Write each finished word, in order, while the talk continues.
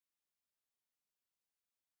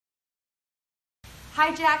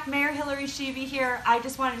Hi Jack, Mayor Hillary Schieve here. I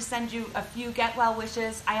just wanted to send you a few get well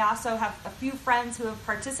wishes. I also have a few friends who have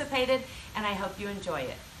participated, and I hope you enjoy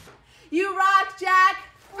it. You rock, Jack!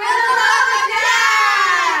 For the love of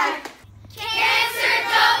Jack! Cancer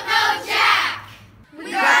don't know Jack!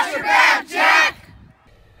 We got your back, Jack!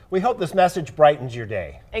 We hope this message brightens your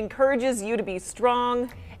day, encourages you to be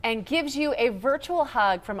strong, and gives you a virtual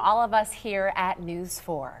hug from all of us here at News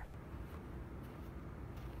 4.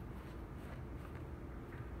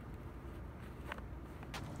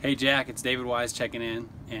 Hey Jack, it's David Wise checking in,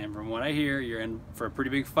 and from what I hear, you're in for a pretty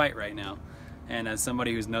big fight right now. And as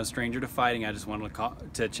somebody who's no stranger to fighting, I just wanted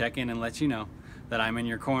to check in and let you know that I'm in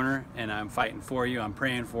your corner and I'm fighting for you, I'm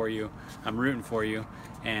praying for you, I'm rooting for you,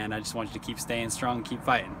 and I just want you to keep staying strong and keep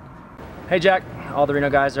fighting. Hey Jack, all the Reno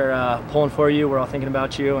guys are pulling for you. We're all thinking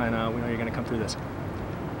about you, and we know you're going to come through this.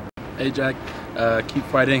 Hey Jack, keep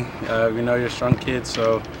fighting. We know you're a strong kid,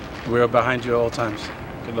 so we're behind you at all times.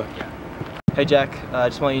 Good luck. Hey Jack, I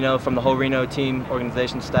just want you to know from the whole Reno team,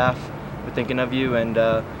 organization, staff, we're thinking of you and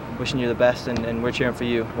wishing you the best, and we're cheering for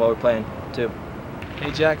you while we're playing too.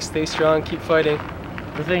 Hey Jack, stay strong, keep fighting.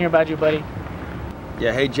 We're thinking about you, buddy.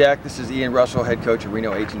 Yeah, hey Jack, this is Ian Russell, head coach of Reno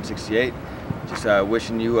 1868. Just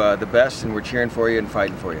wishing you the best, and we're cheering for you and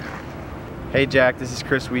fighting for you. Hey Jack, this is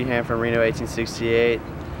Chris Weehan from Reno 1868.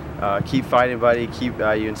 Keep fighting, buddy. Keep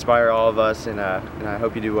you inspire all of us, and I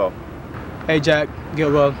hope you do well. Hey Jack,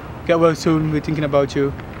 get well. Get well soon. We're thinking about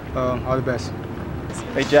you. All the best.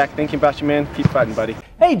 Hey Jack, thinking about you, man. Keep fighting, buddy.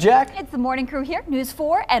 Hey Jack. It's the morning crew here, News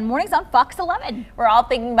 4, and mornings on Fox 11. We're all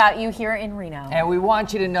thinking about you here in Reno. And we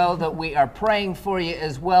want you to know that we are praying for you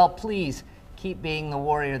as well. Please keep being the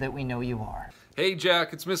warrior that we know you are. Hey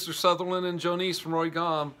Jack, it's Mr. Sutherland and Jonice from Roy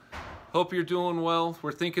Gom. Hope you're doing well.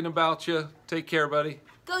 We're thinking about you. Take care, buddy.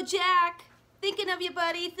 Go Jack! Thinking of you,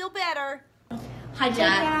 buddy. Feel better. Hi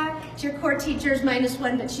Jack. It's your core teachers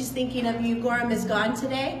 -1, but she's thinking of you. Gorham is gone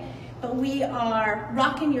today, but we are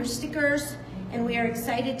rocking your stickers, and we are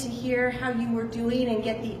excited to hear how you were doing and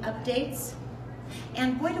get the updates.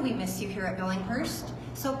 And boy, do we miss you here at Billinghurst.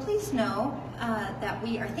 So please know that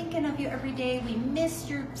we are thinking of you every day. We miss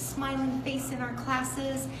your smiling face in our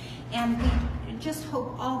classes, and we just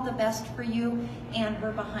hope all the best for you, and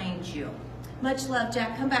we're behind you. Much love,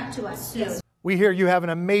 Jack. Come back to us soon. Yes. We hear you have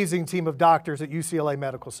an amazing team of doctors at UCLA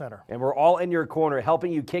Medical Center. And we're all in your corner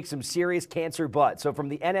helping you kick some serious cancer butt. So from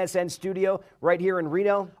the NSN studio right here in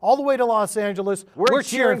Reno, all the way to Los Angeles, we're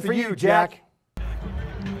cheering for you, Jack.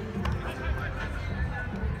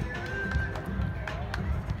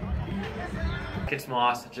 It's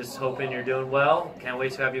Moss. Just hoping you're doing well. Can't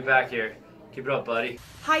wait to have you back here. Keep it up, buddy.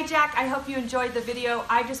 Hi Jack, I hope you enjoyed the video.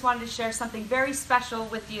 I just wanted to share something very special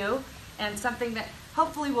with you and something that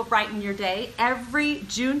hopefully will brighten your day. Every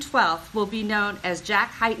June 12th will be known as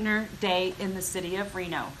Jack Heitner Day in the city of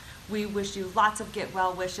Reno. We wish you lots of get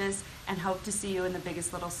well wishes and hope to see you in the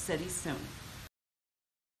biggest little city soon.